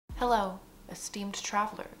Hello, esteemed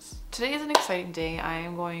travelers. Today is an exciting day. I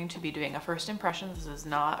am going to be doing a first impression. This is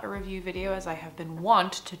not a review video as I have been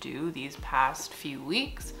wont to do these past few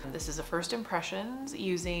weeks. This is a first impressions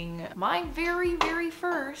using my very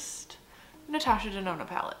first Natasha Denona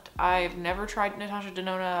palette. I've never tried Natasha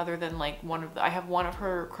Denona other than like I have one of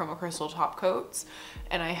her Chroma Crystal top coats,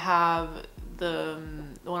 and I have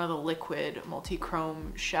one of the liquid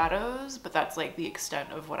multi-chrome shadows, but that's like the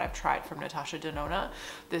extent of what I've tried from Natasha Denona.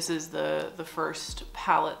 This is the first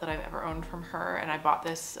palette that I've ever owned from her, and I bought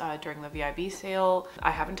this during the VIB sale.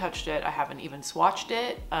 I haven't touched it. I haven't even swatched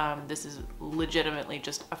it. This is legitimately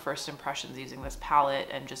just a first impressions using this palette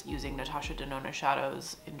and just using Natasha Denona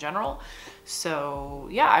shadows in general. So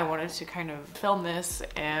yeah, I wanted to kind of film this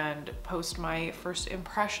and post my first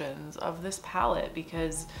impressions of this palette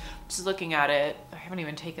because just looking at it, I haven't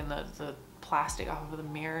even taken the plastic off of the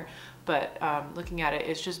mirror, but looking at it,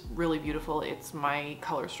 it's just really beautiful. It's my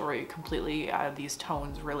color story completely. These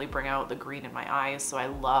tones really bring out the green in my eyes, so I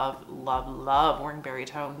love wearing berry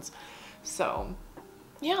tones. So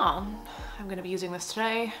yeah, I'm gonna be using this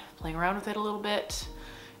today, playing around with it a little bit,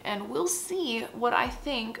 and we'll see what I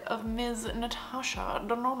think of Ms. Natasha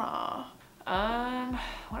Denona.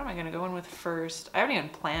 What am I gonna go in with first? I haven't even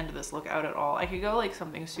planned this look out at all. I could go like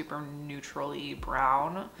something super neutrally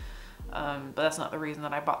brown, but that's not the reason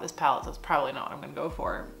that I bought this palette, so that's probably not what I'm gonna go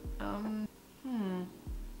for.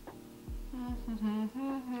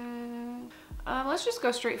 Let's just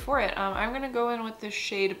go straight for it. I'm gonna go in with this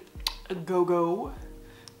shade Go-Go.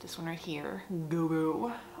 This one right here,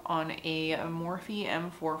 Go-Go, on a Morphe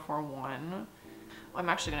M441. I'm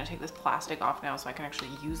actually gonna take this plastic off now so I can actually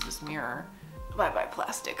use this mirror. Bye-bye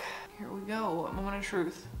plastic. Here we go, a moment of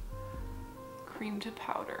truth. Cream to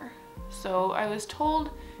powder. So I was told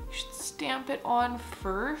you should stamp it on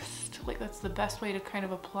first. Like that's the best way to kind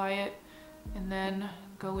of apply it, and then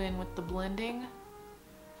go in with the blending.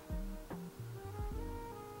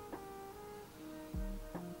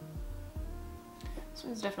 This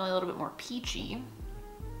one's definitely a little bit more peachy,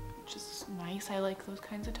 which is nice. I like those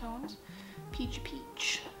kinds of tones. Peachy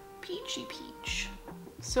peach, peachy peach.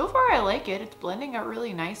 So far I like it. It's blending out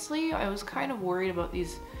really nicely. I was kind of worried about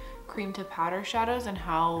these cream to powder shadows and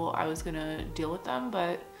how I was gonna deal with them,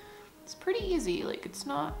 but it's pretty easy. Like it's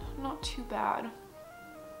not too bad.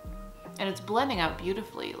 And it's blending out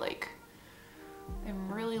beautifully. Like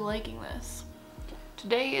I'm really liking this.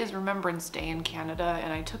 Today is Remembrance Day in Canada,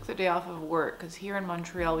 and I took the day off of work because here in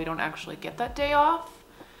Montreal we don't actually get that day off.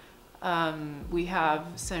 We have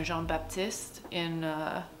Saint Jean Baptiste in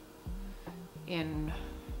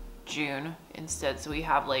June instead, so we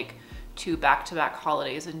have like two back-to-back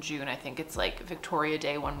holidays in June. I think it's like Victoria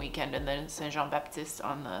Day one weekend and then Saint Jean Baptiste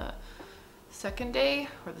on the second day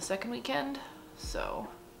or the second weekend. So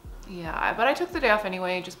yeah, but I took the day off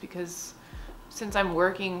anyway just because since I'm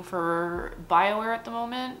working for BioWare at the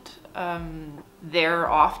moment, they're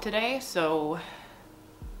off today, so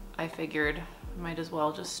I figured might as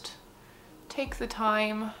well just take the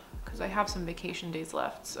time because I have some vacation days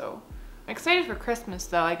left. So I'm excited for Christmas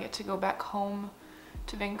though. I get to go back home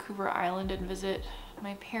to Vancouver Island and visit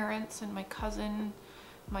my parents and my cousin,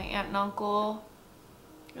 my aunt and uncle.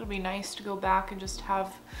 It'll be nice to go back and just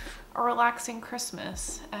have a relaxing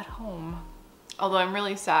Christmas at home. Although I'm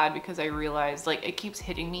really sad because I realized, like, it keeps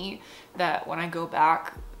hitting me that when I go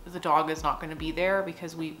back, the dog is not going to be there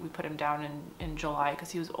because we put him down in July because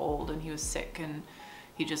he was old and he was sick, and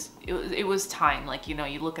he just, it was time. Like, you know,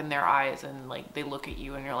 you look in their eyes and like they look at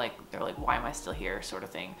you and they're like, why am I still here, sort of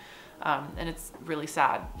thing. And it's really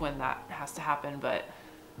sad when that has to happen, but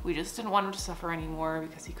we just didn't want him to suffer anymore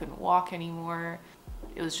because he couldn't walk anymore.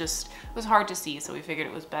 It was hard to see, so we figured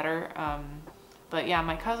it was better. But yeah,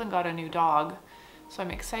 my cousin got a new dog, so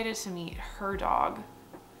I'm excited to meet her dog.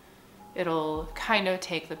 It'll kind of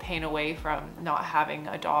take the pain away from not having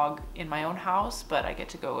a dog in my own house, but I get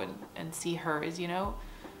to go and see hers, you know.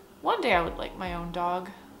 One day I would like my own dog.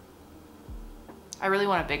 I really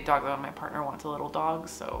want a big dog though, and my partner wants a little dog,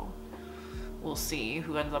 so we'll see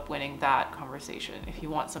who ends up winning that conversation. If he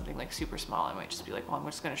wants something like super small, I might just be like, well, I'm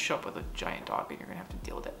just gonna show up with a giant dog and you're gonna have to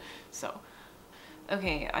deal with it. So,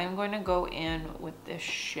 okay, I'm going to go in with this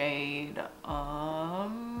shade,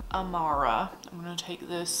 Amara. I'm gonna take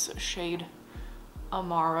this shade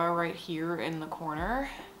Amara right here in the corner,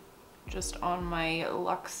 just on my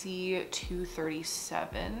Luxie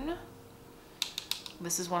 237.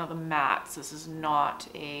 This is one of the mattes. This is not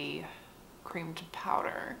a cream to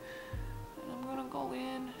powder. And I'm gonna go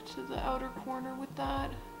in to the outer corner with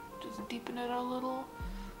that, just deepen it out a little.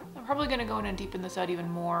 I'm probably gonna go in and deepen this out even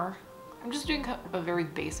more. I'm just doing a very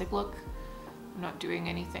basic look. I'm not doing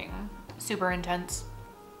anything super intense.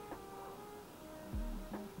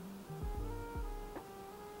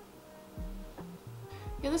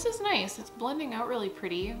 Yeah, this is nice. It's blending out really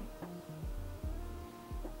pretty.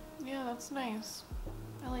 Yeah, that's nice.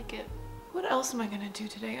 I like it. What else am I gonna do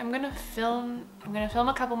today? I'm gonna film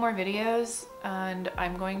a couple more videos, and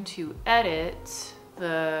I'm going to edit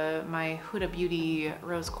my Huda Beauty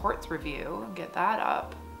Rose Quartz review and get that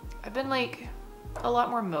up. I've been like a lot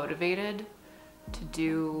more motivated to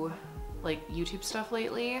do like YouTube stuff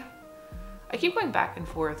lately. I keep going back and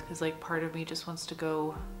forth because like part of me just wants to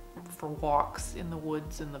go for walks in the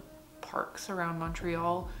woods and the parks around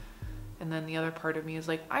Montreal. And then the other part of me is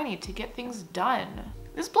like, I need to get things done.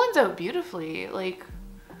 This blends out beautifully. Like,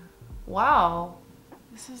 wow,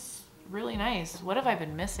 this is really nice. What have I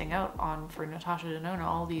been missing out on for Natasha Denona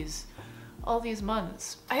all these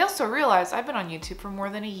months? I also realized I've been on YouTube for more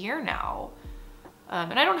than a year now.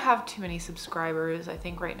 And I don't have too many subscribers. I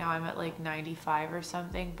think right now I'm at like 95 or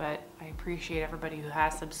something, but I appreciate everybody who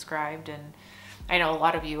has subscribed. And I know a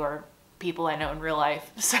lot of you are people I know in real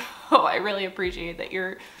life. So I really appreciate that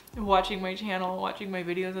you're watching my channel, watching my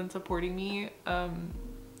videos and supporting me.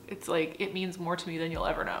 It's like, it means more to me than you'll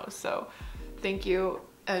ever know. So thank you.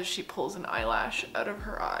 As she pulls an eyelash out of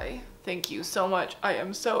her eye. Thank you so much. I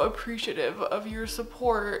am so appreciative of your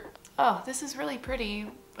support. Oh, this is really pretty.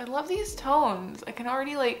 I love these tones. I can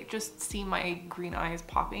already like just see my green eyes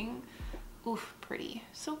popping. Oof, pretty,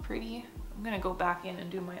 so pretty. I'm gonna go back in and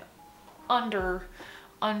do my under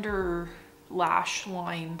lash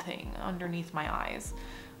line thing underneath my eyes.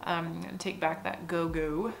 I'm gonna take back that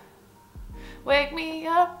go-go. Wake me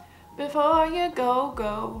up before you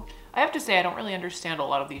go. I have to say I don't really understand a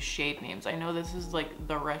lot of these shade names. I know this is like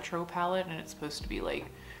the retro palette and it's supposed to be like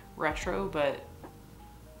retro, but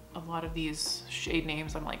a lot of these shade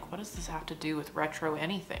names, I'm like, what does this have to do with retro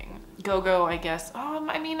anything? Go-go, I guess.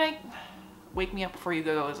 I mean, Wake Me Up Before You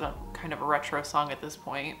Go is a kind of a retro song at this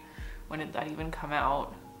point. When did that even come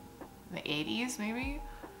out? In the 80s, maybe?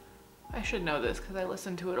 I should know this because I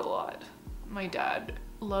listen to it a lot. My dad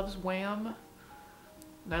loves Wham.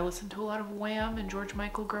 And I listened to a lot of Wham and George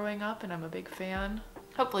Michael growing up, and I'm a big fan.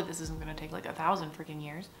 Hopefully this isn't gonna take like 1,000 freaking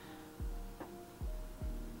years.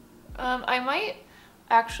 I might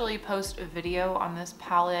actually post a video on this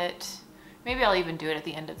palette. Maybe I'll even do it at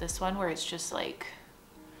the end of this one where it's just like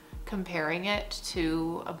comparing it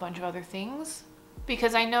to a bunch of other things.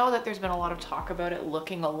 Because I know that there's been a lot of talk about it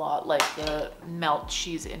looking a lot like the Melt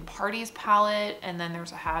She's in Parties palette, and then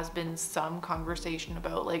has been some conversation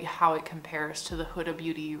about like how it compares to the Huda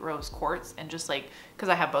Beauty Rose Quartz, and just like, because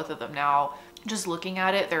I have both of them now, just looking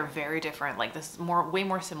at it, they're very different. Like this is way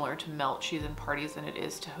more similar to Melt She's in Parties than it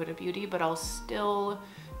is to Huda Beauty, but I'll still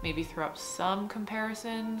maybe throw up some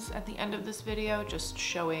comparisons at the end of this video, just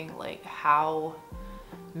showing like how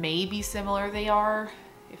maybe similar they are,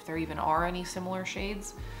 if there even are any similar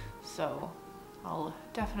shades. So I'll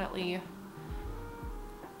definitely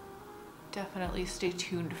stay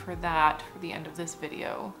tuned for that for the end of this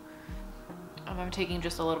video. I'm taking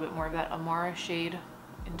just a little bit more of that Amara shade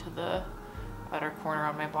into the outer corner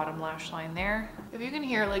on my bottom lash line there. If you can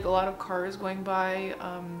hear like a lot of cars going by,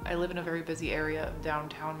 I live in a very busy area of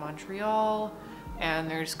downtown Montreal, and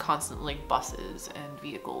there's constantly buses and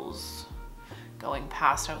vehicles going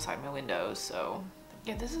past outside my windows. So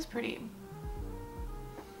yeah, this is pretty.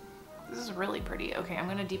 This is really pretty. Okay, I'm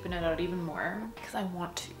gonna deepen it out even more because I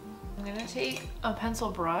want to. I'm gonna take a pencil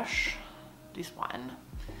brush, this one.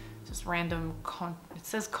 Just random, it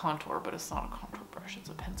says contour, but it's not a contour brush, it's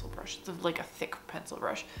a pencil brush. It's like a thick pencil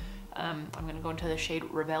brush. I'm gonna go into the shade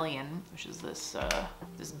Rebellion, which is this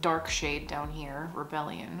this dark shade down here,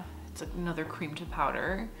 Rebellion. It's another cream to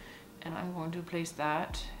powder. And I'm going to place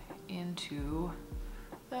that into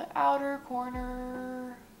the outer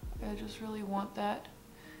corner. I just really want that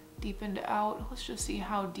deepened out. Let's just see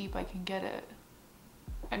how deep I can get it.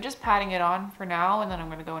 I'm just patting it on for now, and then I'm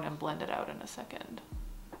gonna go in and blend it out in a second.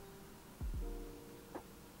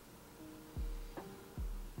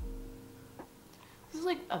 This is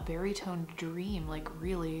like a berry toned dream, like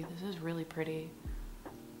really, this is really pretty.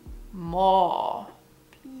 More.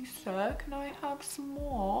 Please sir, can I have some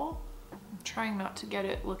more? I'm trying not to get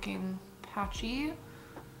it looking patchy.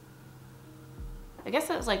 I guess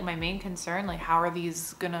that's like my main concern, like how are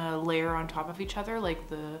these gonna layer on top of each other? Like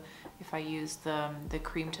if I use the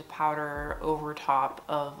cream to powder over top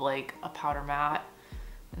of like a powder matte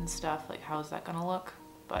and stuff, like how is that gonna look?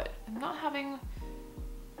 But I'm not having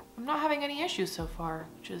any issues so far,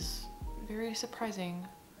 which is very surprising.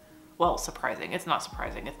 Well, surprising, it's not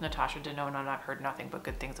surprising. It's Natasha Denona and I've heard nothing but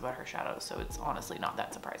good things about her shadows, so it's honestly not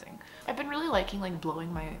that surprising. I've been really liking like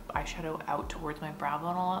blowing my eyeshadow out towards my brow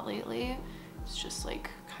bone a lot lately. It's just like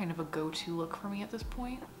kind of a go-to look for me at this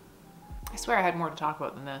point. I swear I had more to talk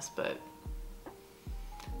about than this, but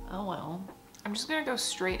Oh well. I'm just gonna go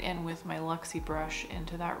straight in with my Luxie brush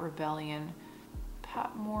into that Rebellion.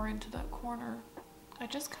 Pat more into that corner. I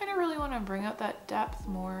just kind of really want to bring out that depth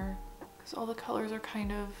more because all the colors are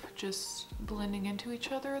kind of just blending into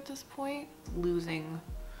each other at this point. Losing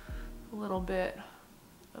a little bit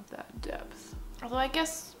of that depth. Although I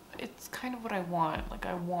guess it's kind of what I want. Like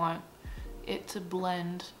I want it to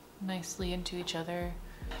blend nicely into each other.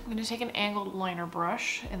 I'm gonna take an angled liner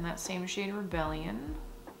brush in that same shade Rebellion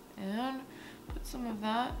and put some of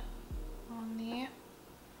that on the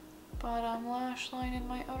bottom lash line in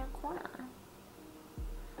my outer corner.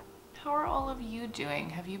 How are all of you doing?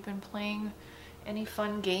 Have you been playing any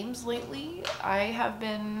fun games lately? I have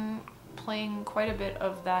been playing quite a bit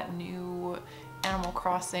of that new Animal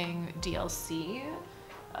Crossing DLC.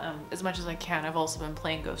 As much as I can. I've also been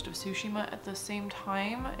playing Ghost of Tsushima at the same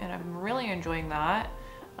time, and I'm really enjoying that.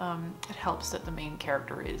 It helps that the main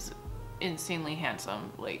character is insanely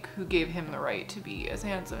handsome. Like, who gave him the right to be as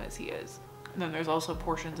handsome as he is? And then there's also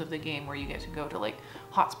portions of the game where you get to go to like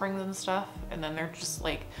hot springs and stuff, and then they're just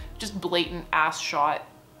like, just blatant ass shot,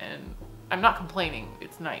 and I'm not complaining,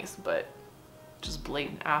 it's nice, but just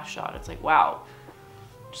blatant ass shot. It's like, wow,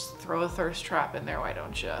 just throw a thirst trap in there, why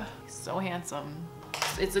don't you? He's so handsome.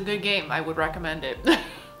 It's a good game, I would recommend it.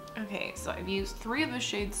 Okay, so I've used 3 of the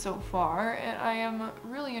shades so far, and I am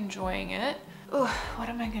really enjoying it. Ugh, what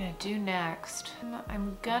am I gonna do next?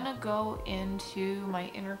 I'm gonna go into my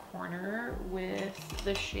inner corner with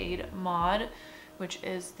the shade Mod, which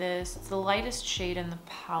is this, it's the lightest shade in the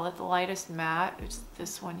palette, the lightest matte. It's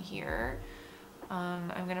this one here.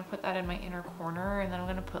 I'm gonna put that in my inner corner, and then I'm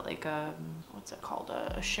gonna put like a, what's it called,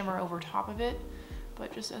 a shimmer over top of it.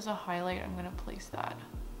 But just as a highlight, I'm gonna place that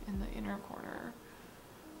in the inner corner.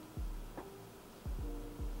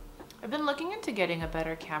 I've been looking into getting a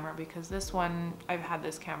better camera because this one, I've had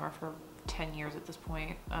this camera for 10 years at this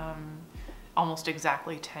point. Almost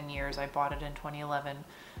exactly 10 years. I bought it in 2011.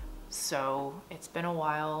 So it's been a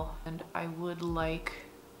while, and I would like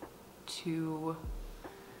to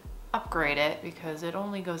upgrade it because it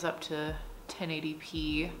only goes up to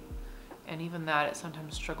 1080p. And even that it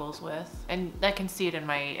sometimes struggles with. And I can see it in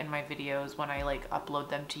my videos when I like upload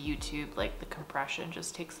them to YouTube, like the compression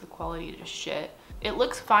just takes the quality to shit. It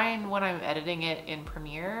looks fine when I'm editing it in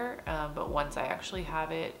Premiere, but once I actually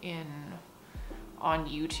have it on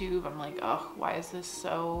YouTube, I'm like, oh, why is this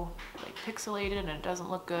so like pixelated and it doesn't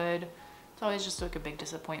look good? It's always just like a big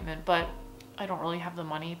disappointment, but I don't really have the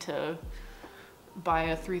money to buy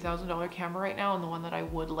a $3,000 camera right now, and the one that I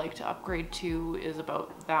would like to upgrade to is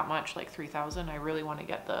about that much, like $3,000. I really want to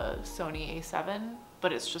get the Sony A7,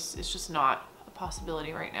 but it's just not a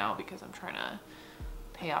possibility right now because I'm trying to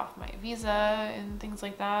pay off my visa and things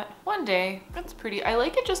like that. One day. It's pretty. I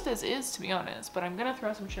like it just as is, to be honest, but I'm gonna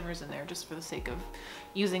throw some shimmers in there just for the sake of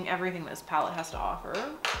using everything this palette has to offer.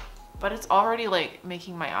 But it's already like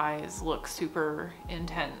making my eyes look super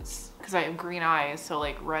intense because I have green eyes, so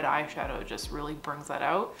like red eyeshadow just really brings that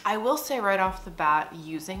out. I will say right off the bat,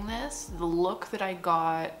 using this, the look that I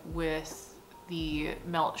got with the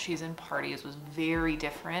Melt She's in Parties was very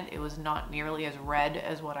different. It was not nearly as red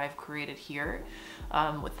as what I've created here.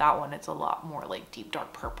 With that one, it's a lot more like deep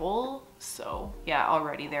dark purple. So yeah,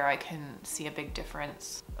 already there I can see a big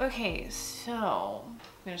difference. Okay, so I'm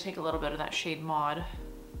gonna take a little bit of that shade Mod,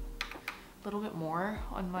 a little bit more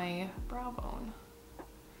on my brow bone,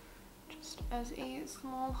 just as a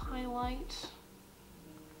small highlight.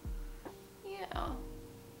 Yeah,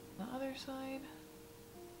 the other side.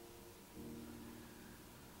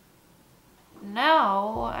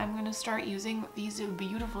 Now I'm gonna start using these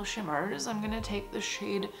beautiful shimmers. I'm gonna take the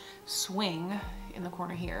shade Swing in the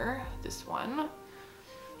corner here, this one,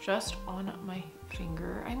 just on my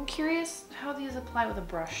finger. I'm curious how these apply with a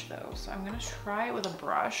brush though, so I'm gonna try it with a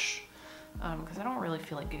brush because I don't really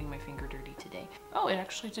feel like getting my finger dirty today. Oh, it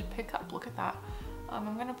actually did pick up, look at that.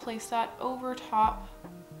 I'm gonna place that over top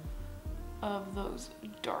of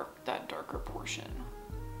that darker portion,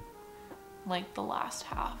 like the last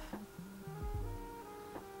half.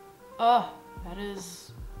 Oh,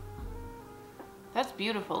 that's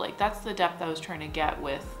beautiful. Like that's the depth I was trying to get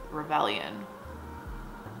with Rebellion,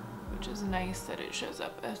 which is nice that it shows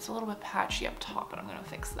up. It's a little bit patchy up top, but I'm gonna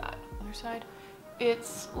fix that. Other side.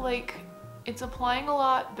 It's like, it's applying a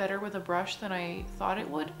lot better with a brush than I thought it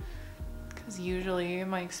would. Because usually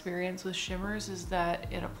my experience with shimmers is that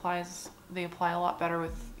they apply a lot better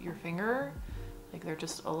with your finger. Like they're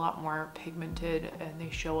just a lot more pigmented and they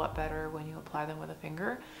show up better when you apply them with a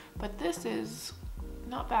finger. But this is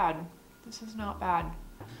not bad. This is not bad.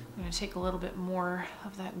 I'm gonna take a little bit more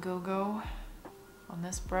of that Go-Go on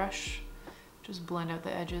this brush. Just blend out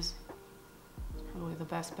the edges. Probably the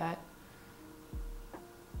best bet.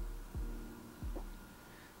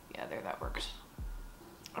 Yeah, there, that worked.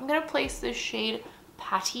 I'm gonna place this shade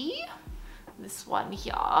Patty, this one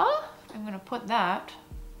here. I'm gonna put that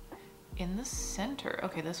in the center.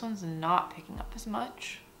 Okay, this one's not picking up as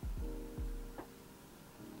much.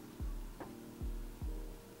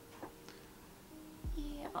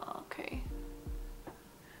 Yeah, okay.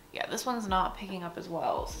 Yeah, this one's not picking up as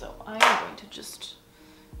well, so I'm going to just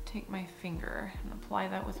take my finger and apply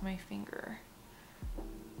that with my finger.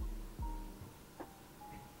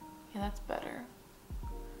 Yeah, that's better.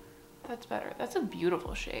 That's better. That's a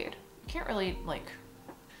beautiful shade. You can't really, like,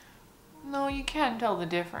 no, you can tell the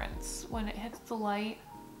difference when it hits the light.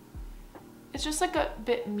 It's just like a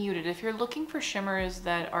bit muted. If you're looking for shimmers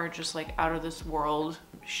that are just like out of this world,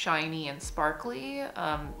 shiny and sparkly,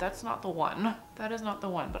 that's not the one. That is not the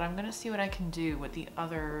one, but I'm gonna see what I can do with the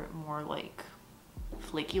other more like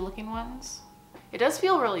flaky looking ones. It does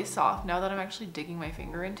feel really soft now that I'm actually digging my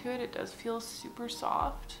finger into it. It does feel super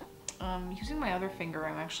soft. Using my other finger,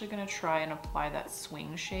 I'm actually gonna try and apply that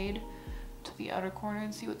swing shade to the outer corner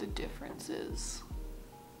and see what the difference is.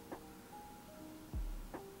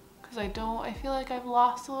 Cause I feel like I've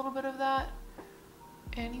lost a little bit of that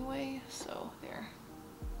anyway, so there.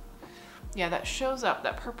 Yeah, that shows up,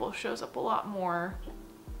 that purple shows up a lot more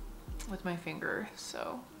with my finger,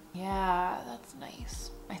 so. Yeah, that's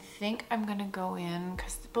nice. I think I'm gonna go in,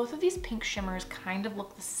 cause both of these pink shimmers kind of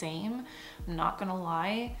look the same, I'm not gonna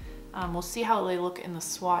lie. We'll see how they look in the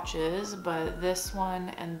swatches, but this one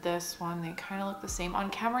and this one, they kind of look the same. On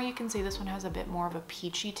camera, you can see this one has a bit more of a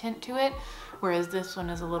peachy tint to it, whereas this one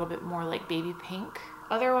is a little bit more like baby pink.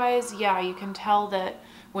 Otherwise, yeah, you can tell that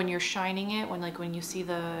when you're shining it, when you see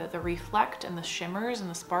the reflect and the shimmers and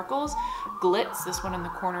the sparkles, glitz, this one in the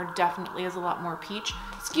corner definitely is a lot more peach.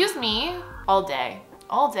 Excuse me, all day.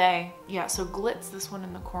 All day. Yeah, so glitz, this one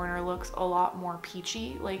in the corner looks a lot more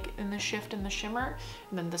peachy, like in the shift and the shimmer.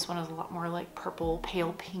 And then this one is a lot more like purple,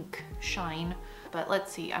 pale pink shine. But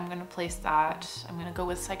let's see, I'm gonna place that. I'm gonna go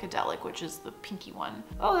with Psychedelic, which is the pinky one.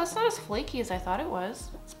 Oh, that's not as flaky as I thought it was.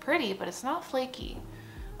 It's pretty, but it's not flaky.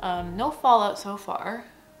 No fallout so far.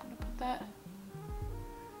 I'm gonna put that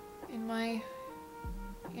in my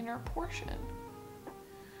inner portion.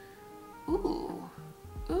 Ooh,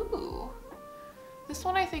 ooh. This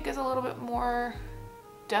one I think is a little bit more,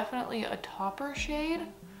 definitely a topper shade.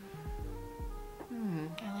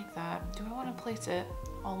 I like that. Do I want to place it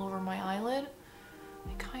all over my eyelid?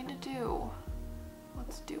 I kind of do.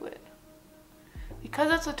 Let's do it.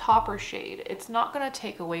 Because it's a topper shade, it's not going to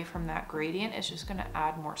take away from that gradient, it's just going to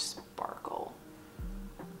add more sparkle.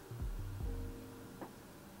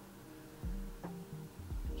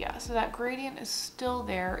 Yeah, so that gradient is still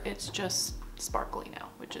there, it's just sparkly now,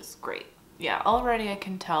 which is great. Yeah, already I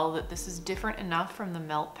can tell that this is different enough from the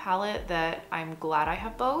Melt palette that I'm glad I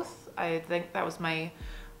have both. I think that was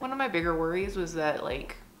one of my bigger worries, was that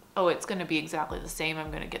like, oh, it's gonna be exactly the same, I'm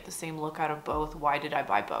gonna get the same look out of both, why did I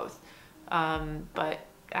buy both? But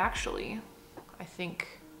actually, I think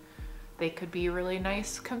they could be really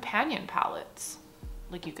nice companion palettes.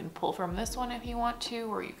 Like you can pull from this one if you want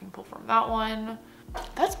to, or you can pull from that one.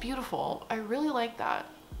 That's beautiful, I really like that.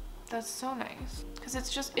 That's so nice, because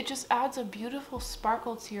it just adds a beautiful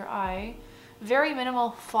sparkle to your eye. Very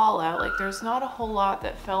minimal fallout, like there's not a whole lot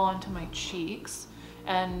that fell onto my cheeks,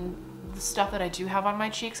 and the stuff that I do have on my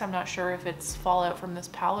cheeks, I'm not sure if it's fallout from this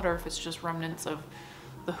palette or if it's just remnants of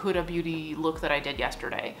the Huda Beauty look that I did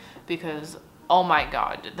yesterday, because oh my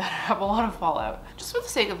god, did that have a lot of fallout. Just for the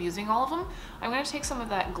sake of using all of them, I'm going to take some of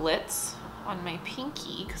that glitz on my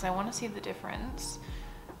pinky because I want to see the difference.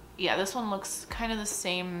 Yeah, this one looks kind of the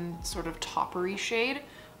same sort of toppery shade.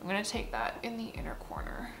 I'm gonna take that in the inner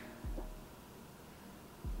corner.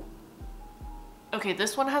 Okay,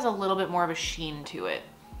 this one has a little bit more of a sheen to it.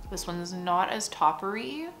 This one's not as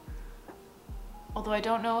toppery, although I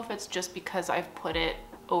don't know if it's just because I've put it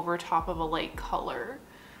over top of a light color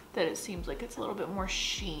that it seems like it's a little bit more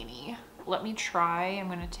sheeny. Let me try. I'm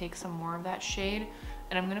gonna take some more of that shade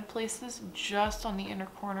and I'm gonna place this just on the inner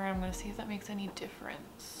corner. I'm gonna see if that makes any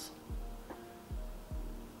difference.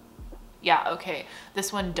 Yeah, okay,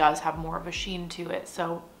 this one does have more of a sheen to it.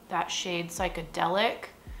 So that shade Psychedelic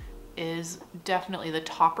is definitely the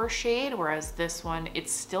topper shade, whereas this one,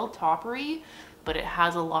 it's still toppery, but it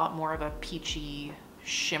has a lot more of a peachy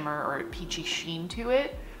shimmer or a peachy sheen to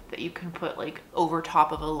it that you can put like over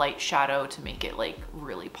top of a light shadow to make it like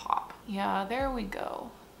really pop. Yeah, there we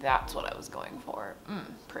go. That's what I was going for.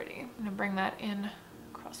 Pretty. I'm gonna bring that in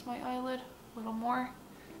across my eyelid a little more.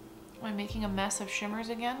 Am I making a mess of shimmers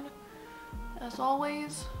again? As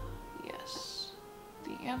always, yes.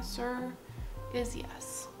 The answer is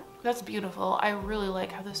yes. That's beautiful. I really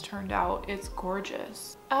like how this turned out. It's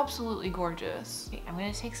gorgeous. Absolutely gorgeous. Okay, I'm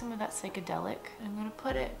gonna take some of that psychedelic and I'm gonna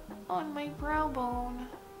put it on my brow bone.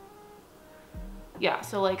 Yeah,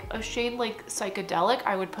 so like a shade like psychedelic,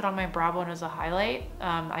 I would put on my brow bone as a highlight.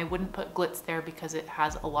 I wouldn't put glitz there because it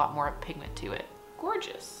has a lot more pigment to it.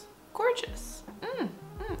 Gorgeous, gorgeous. I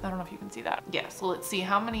don't know if you can see that. Yeah, so let's see,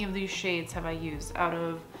 how many of these shades have I used? Out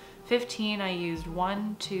of 15, I used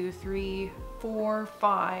 1, 2, 3, 4,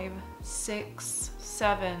 5, 6,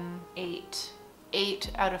 7, 8.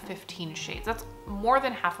 8 out of 15 shades. That's more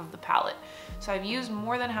than half of the palette. So I've used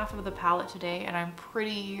more than half of the palette today and I'm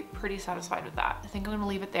pretty satisfied with that. I think I'm gonna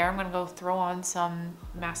leave it there. I'm gonna go throw on some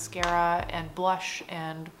mascara and blush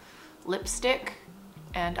and lipstick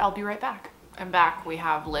and I'll be right back. I'm back. We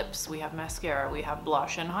have lips, we have mascara, we have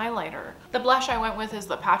blush and highlighter. The blush I went with is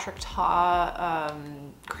the Patrick Ta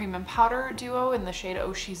Cream and Powder Duo in the shade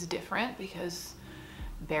Oh She's Different because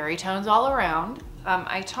berry tones all around.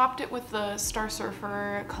 I topped it with the Star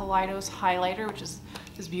Surfer Kaleidos highlighter, which is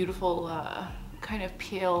this beautiful kind of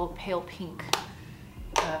pale pink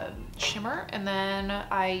shimmer. And then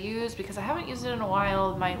I used, because I haven't used it in a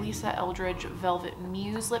while, my Lisa Eldridge Velvet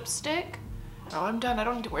Muse lipstick. Oh, I'm done. I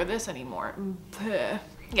don't need to wear this anymore.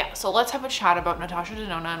 Yeah, so let's have a chat about Natasha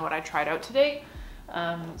Denona and what I tried out today.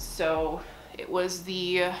 So it was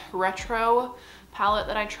the retro palette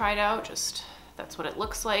that I tried out. Just that's what it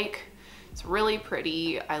looks like. It's really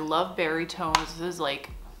pretty. I love berry tones. This is like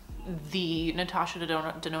the Natasha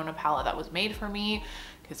Denona palette that was made for me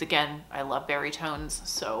because again, I love berry tones.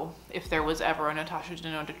 So if there was ever a Natasha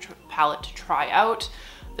Denona palette to try out,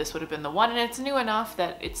 this would have been the one, and it's new enough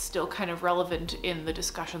that it's still kind of relevant in the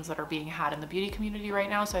discussions that are being had in the beauty community right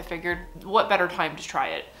now, so I figured what better time to try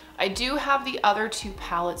it. I do have the other two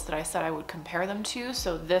palettes that I said I would compare them to,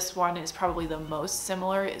 so this one is probably the most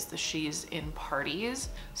similar, is the She's in Parties.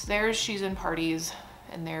 So there's She's in Parties,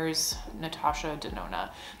 and there's Natasha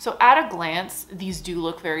Denona. So at a glance, these do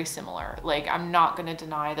look very similar. Like, I'm not gonna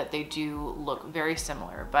deny that they do look very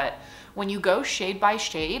similar, but when you go shade by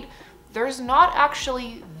shade, there's not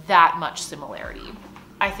actually that much similarity.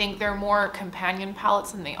 I think they're more companion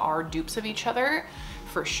palettes than they are dupes of each other,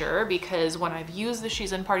 for sure, because when I've used the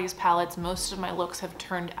She's in Parties palettes, most of my looks have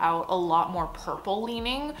turned out a lot more purple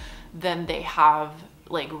leaning than they have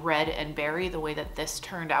like red and berry, the way that this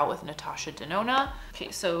turned out with Natasha Denona.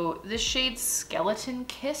 Okay, so this shade Skeleton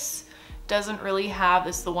Kiss doesn't really have,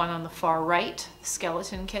 this is the one on the far right,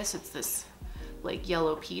 Skeleton Kiss, it's this like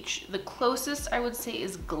yellow peach. The closest I would say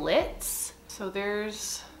is Glitz. So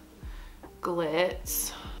there's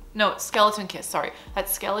Glitz. No, it's Skeleton Kiss, sorry.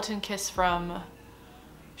 That's Skeleton Kiss from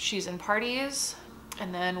She's in Parties.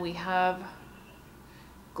 And then we have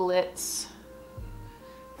Glitz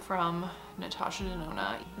from Natasha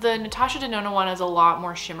Denona. The Natasha Denona one is a lot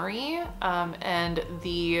more shimmery, and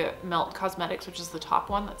the Melt Cosmetics, which is the top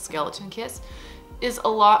one, that's Skeleton Kiss, is a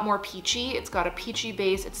lot more peachy. It's got a peachy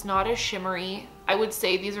base. It's not as shimmery. I would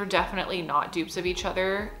say these are definitely not dupes of each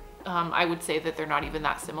other. I would say that they're not even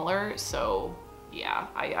that similar. So yeah,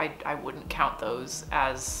 I wouldn't count those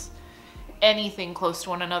as anything close to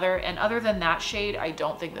one another. And other than that shade, I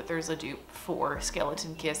don't think that there's a dupe for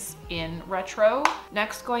Skeleton Kiss in retro.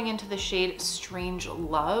 Next, going into the shade Strange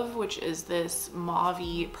Love, which is this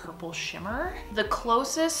mauve-y purple shimmer. The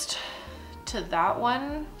closest to that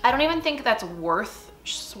one, I don't even think that's worth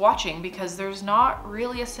swatching because there's not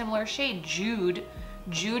really a similar shade. Jude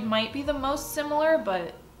might be the most similar,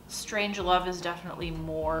 but Strange Love is definitely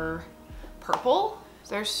more purple.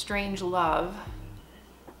 So there's Strange Love.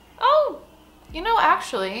 Oh, you know,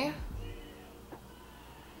 actually,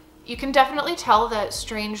 you can definitely tell that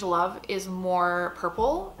Strange Love is more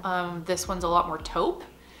purple. This one's a lot more taupe,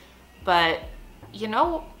 but you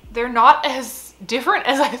know, they're not as different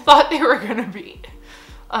as I thought they were gonna be.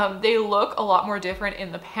 They look a lot more different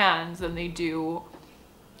in the pans than they do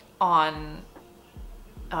on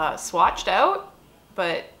swatched out,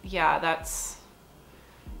 but yeah, that's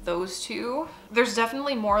those two. There's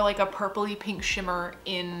definitely more like a purpley pink shimmer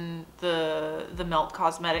in the Melt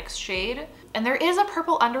Cosmetics shade. And there is a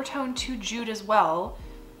purple undertone to Jude as well,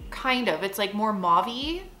 kind of. It's like more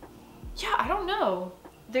mauve-y. Yeah, I don't know.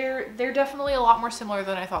 They're definitely a lot more similar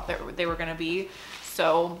than I thought that they were gonna be.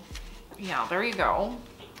 So yeah, there you go.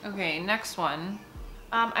 Okay, next one.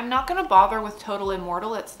 I'm not gonna bother with Total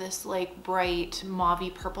Immortal. It's this like bright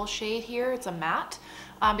mauve-y purple shade here. It's a matte,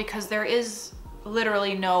 because there is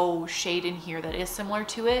literally no shade in here that is similar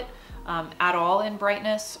to it at all in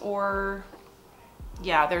brightness, or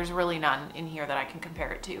yeah, there's really none in here that I can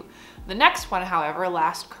compare it to. The next one, however,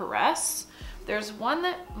 Last Caress, there's one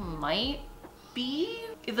that might be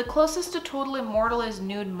The closest to Total Immortal is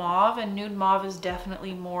Nude Mauve, and Nude Mauve is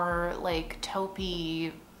definitely more like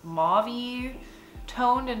taupey, mauve-y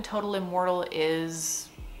toned, and Total Immortal is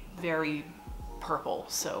very purple.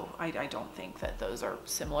 So I don't think that those are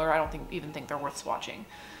similar. I don't even think they're worth swatching.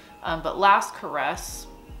 But Last Caress,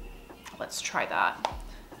 let's try that.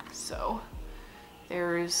 So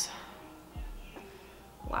there's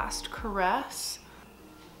Last Caress.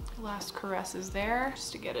 Last Caress is there,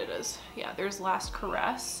 just to get it as, yeah, there's Last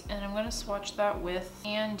Caress, and I'm gonna swatch that with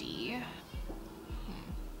Andy.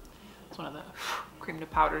 It's one of the cream to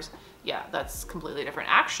powders. Yeah, that's completely different.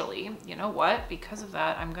 Actually, you know what? Because of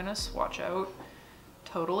that, I'm gonna swatch out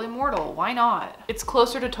Total Immortal. Why not? It's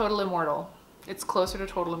closer to Total Immortal. It's closer to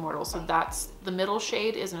Total Immortal. So that's, the middle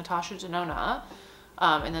shade is Natasha Denona.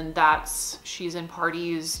 And then that's She's in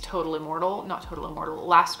Parties, Total Immortal, not Total Immortal,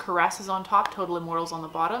 Last Caress is on top, Total Immortal's on the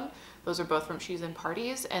bottom. Those are both from She's in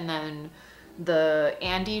Parties. And then the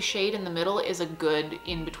Andy shade in the middle is a good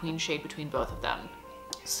in-between shade between both of them.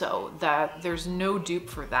 So that there's no dupe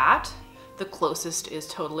for that. The closest is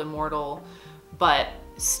Total Immortal, but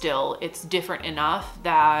still it's different enough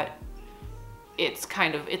that it's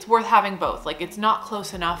kind of, it's worth having both. Like, it's not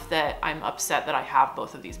close enough that I'm upset that I have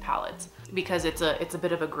both of these palettes, because it's a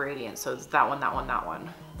bit of a gradient. So it's that one, that one, that one.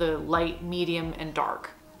 The light, medium, and dark.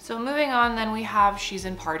 So moving on, then we have She's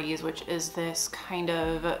in Parties, which is this kind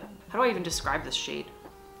of, how do I even describe this shade?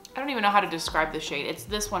 I don't even know how to describe this shade. It's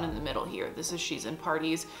this one in the middle here. This is She's in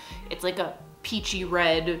Parties. It's like a peachy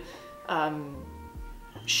red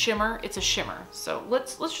shimmer. It's a shimmer. So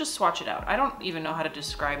let's just swatch it out. I don't even know how to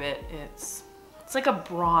describe it. It's like a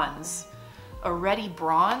bronze, a reddy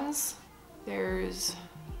bronze. There's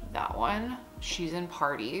that one, She's in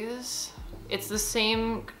Parties. It's the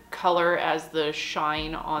same color as the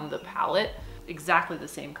shine on the palette, exactly the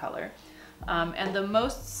same color. And the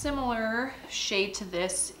most similar shade to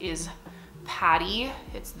this is Patty.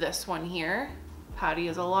 It's this one here. Patty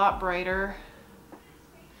is a lot brighter.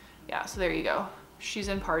 Yeah, so there you go. She's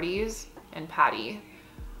in Parties and Patty.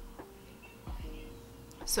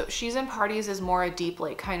 So She's in Parties is more a deep,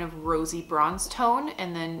 like kind of rosy bronze tone,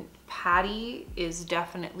 and then Patty is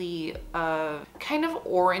definitely a kind of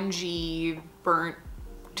orangey, burnt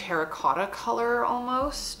terracotta color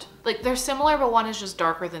almost. Like, they're similar, but one is just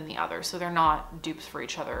darker than the other, so they're not dupes for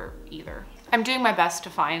each other either. I'm doing my best to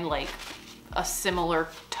find like a similar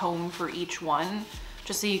tone for each one,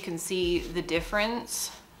 just so you can see the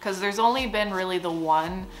difference, because there's only been really the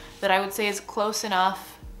one that I would say is close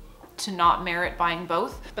enough to not merit buying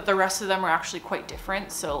both, but the rest of them are actually quite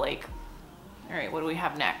different. So like, all right, what do we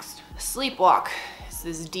have next? Sleepwalk is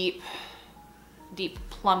this deep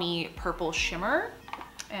plummy purple shimmer.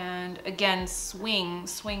 And again, Swing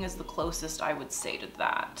is the closest I would say to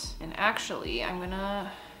that. And actually I'm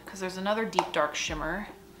gonna, because there's another deep dark shimmer.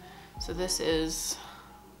 So this is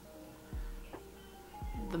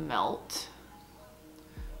the Melt.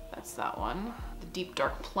 That's that one. The deep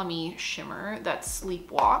dark plummy shimmer, that's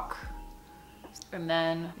Sleepwalk. And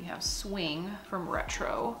then we have Swing from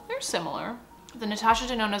Retro. They're similar. The Natasha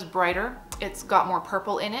Denona is brighter. It's got more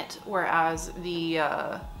purple in it, whereas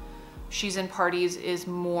the She's in Parties is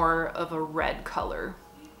more of a red color.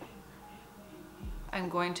 I'm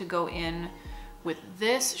going to go in with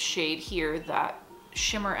this shade here, that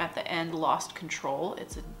shimmer at the end, Lost Control.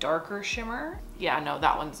 It's a darker shimmer. Yeah, no,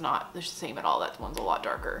 that one's not the same at all. That one's a lot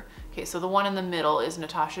darker. Okay, so the one in the middle is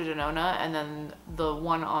Natasha Denona, and then the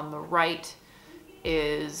one on the right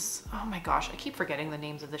is, oh my gosh, I keep forgetting the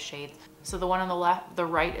names of the shades. So the one on the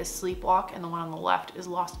right is Sleepwalk, and the one on the left is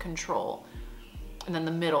Lost Control. And then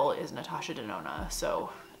the middle is Natasha Denona.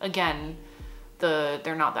 So again,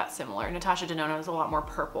 they're not that similar. Natasha Denona is a lot more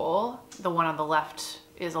purple. The one on the left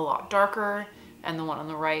is a lot darker, and the one on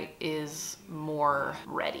the right is more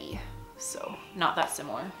reddy. So not that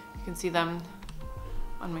similar. You can see them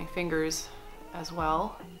on my fingers as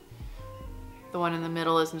well. The one in the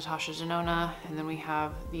middle is Natasha Denona, and then we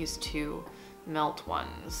have these two Melt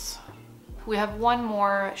ones. We have one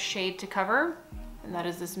more shade to cover, and that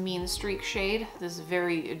is this Mean Streak shade, this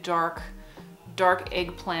very dark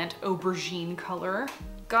eggplant aubergine color.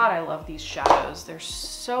 God, I love these shadows. They're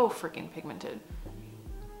so freaking pigmented.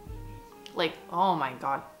 Like, oh my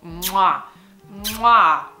God, mwah,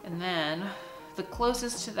 mwah. And then the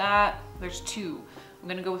closest to that, there's two. I'm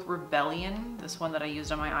gonna go with Rebellion, this one that I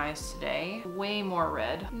used on my eyes today. Way more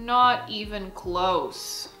red, not even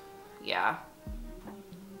close. Yeah,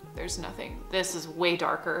 there's nothing. This is way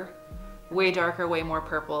darker, way more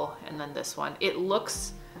purple. And then this one, it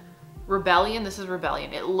looks Rebellion, this is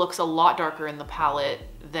Rebellion. It looks a lot darker in the palette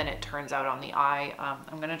than it turns out on the eye.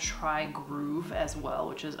 I'm gonna try Groove as well,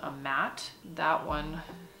 which is a matte. That one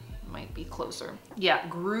might be closer. Yeah,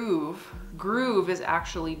 Groove is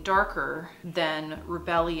actually darker than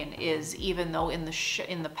Rebellion is, even though in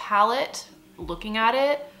the palette, looking at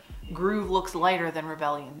it, Groove looks lighter than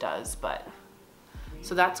Rebellion does, but.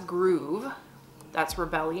 So that's Groove, that's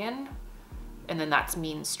Rebellion, and then that's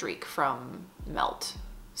Mean Streak from Melt.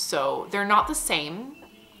 So they're not the same.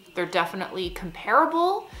 They're definitely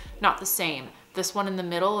comparable, not the same. This one in the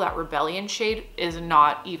middle, that Rebellion shade, is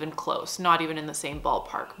not even close, not even in the same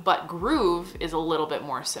ballpark. But Groove is a little bit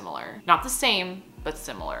more similar. Not the same, but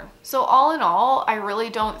similar. So all in all, I really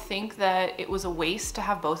don't think that it was a waste to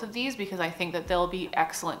have both of these because I think that they'll be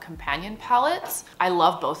excellent companion palettes. I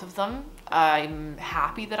love both of them. I'm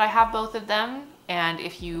happy that I have both of them. And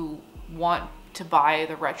if you want to buy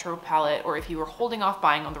the retro palette, or if you were holding off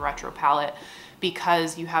buying on the retro palette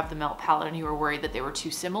because you have the Melt palette and you were worried that they were too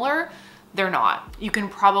similar, they're not. You can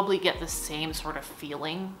probably get the same sort of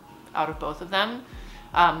feeling out of both of them.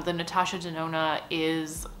 The Natasha Denona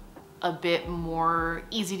is a bit more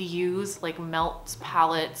easy to use, like Melt's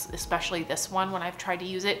palettes, especially this one when I've tried to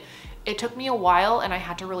use it. It took me a while and I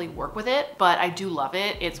had to really work with it, but I do love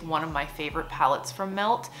it. It's one of my favorite palettes from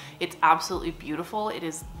Melt. It's absolutely beautiful. It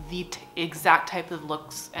is the exact type of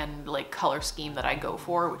looks and like color scheme that I go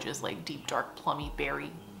for, which is like deep, dark, plummy, berry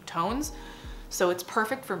tones. So it's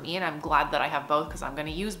perfect for me and I'm glad that I have both because I'm gonna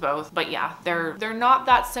use both. But yeah, they're not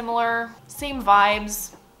that similar, same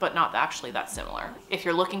vibes, but not actually that similar. If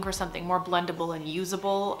you're looking for something more blendable and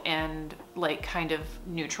usable and like kind of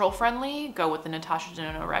neutral friendly, go with the Natasha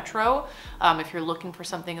Denona Retro. If you're looking for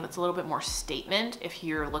something that's a little bit more statement, if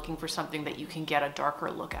you're looking for something that you can get a darker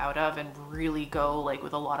look out of and really go like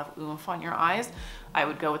with a lot of oomph on your eyes, I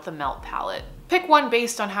would go with the Melt palette. Pick one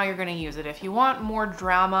based on how you're gonna use it. If you want more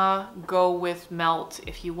drama, go with Melt.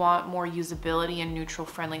 If you want more usability and neutral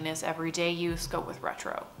friendliness, everyday use, go with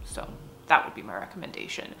Retro. So that would be my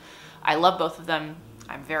recommendation. I love both of them.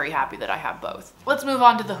 I'm very happy that I have both. Let's move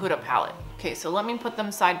on to the Huda palette. Okay, so let me put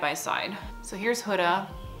them side by side. So here's Huda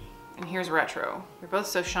and here's Retro. They're both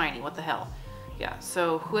so shiny, what the hell? Yeah,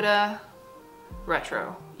 so Huda,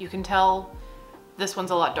 Retro. You can tell this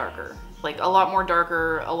one's a lot darker. Like a lot more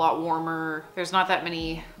darker, a lot warmer. There's not that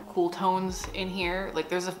many cool tones in here. Like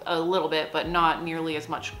there's a little bit, but not nearly as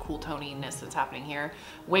much cool toniness that's happening here.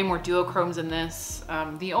 Way more duochromes in this.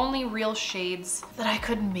 The only real shades that I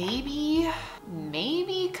could maybe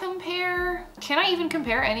compare. Can I even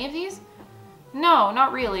compare any of these? No,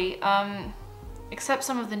 not really. Except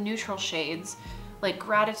some of the neutral shades like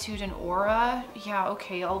Gratitude and Aura. Yeah,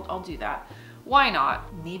 okay, I'll do that. Why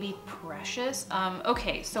not? Maybe Precious.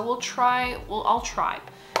 Okay, so I'll try.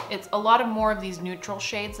 It's a lot of more of these neutral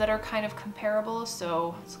shades that are kind of comparable.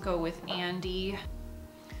 So let's go with Andy.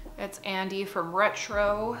 It's Andy from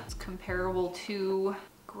Retro. It's comparable to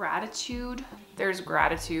Gratitude. There's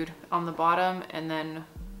Gratitude on the bottom and then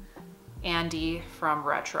Andy from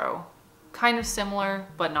Retro. Kind of similar,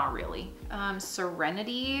 but not really.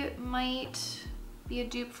 Serenity might be a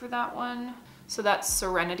dupe for that one. So that's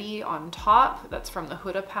Serenity on top. That's from the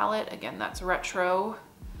Huda palette. Again, that's Retro.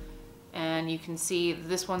 And you can see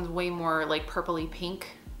this one's way more like purpley pink.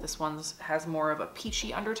 This one has more of a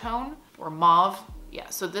peachy undertone or mauve. Yeah,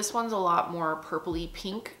 so this one's a lot more purpley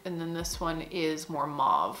pink and then this one is more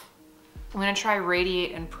mauve. I'm gonna try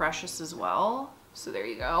Radiate and Precious as well. So there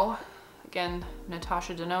you go. Again,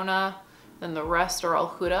 Natasha Denona, then the rest are all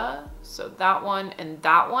Huda. So that one and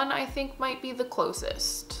that one I think might be the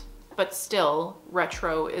closest. But still,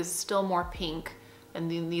 Retro is still more pink and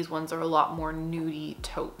then these ones are a lot more nudie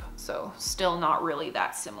taupe. So still not really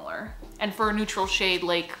that similar. And for a neutral shade,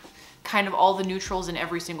 like kind of all the neutrals in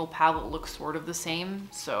every single palette look sort of the same.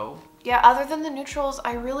 So yeah, other than the neutrals,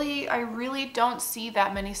 I really don't see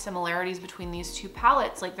that many similarities between these two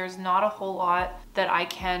palettes. Like there's not a whole lot that I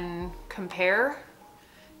can compare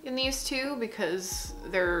in these two because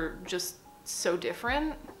they're just so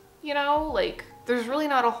different, you know? Like there's really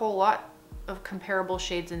not a whole lot of comparable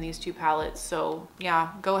shades in these two palettes. So yeah,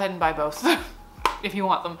 go ahead and buy both if you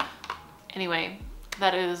want them. Anyway,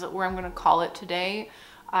 that is where I'm gonna call it today.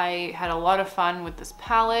 I had a lot of fun with this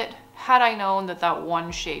palette. Had I known that that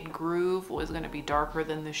one shade Groove was gonna be darker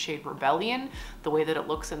than the shade Rebellion, the way that it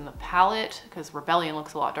looks in the palette, because Rebellion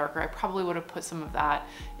looks a lot darker, I probably would have put some of that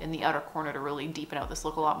in the outer corner to really deepen out this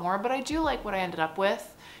look a lot more, but I do like what I ended up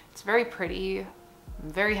with. It's very pretty. I'm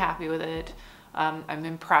very happy with it. I'm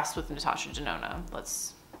impressed with Natasha Denona.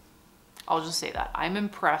 I'll just say that. I'm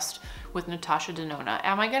impressed with Natasha Denona.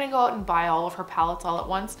 Am I gonna go out and buy all of her palettes all at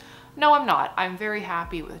once? No, I'm not. I'm very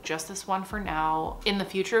happy with just this one for now. In the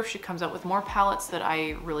future, if she comes out with more palettes that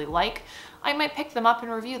I really like, I might pick them up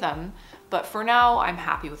and review them. But for now, I'm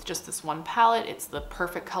happy with just this one palette. It's the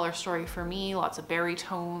perfect color story for me. Lots of berry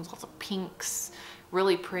tones, lots of pinks,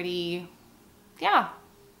 really pretty. Yeah,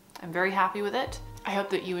 I'm very happy with it. I hope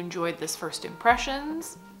that you enjoyed this first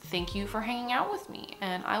impressions. Thank you for hanging out with me,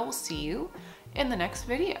 and I will see you in the next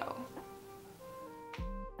video.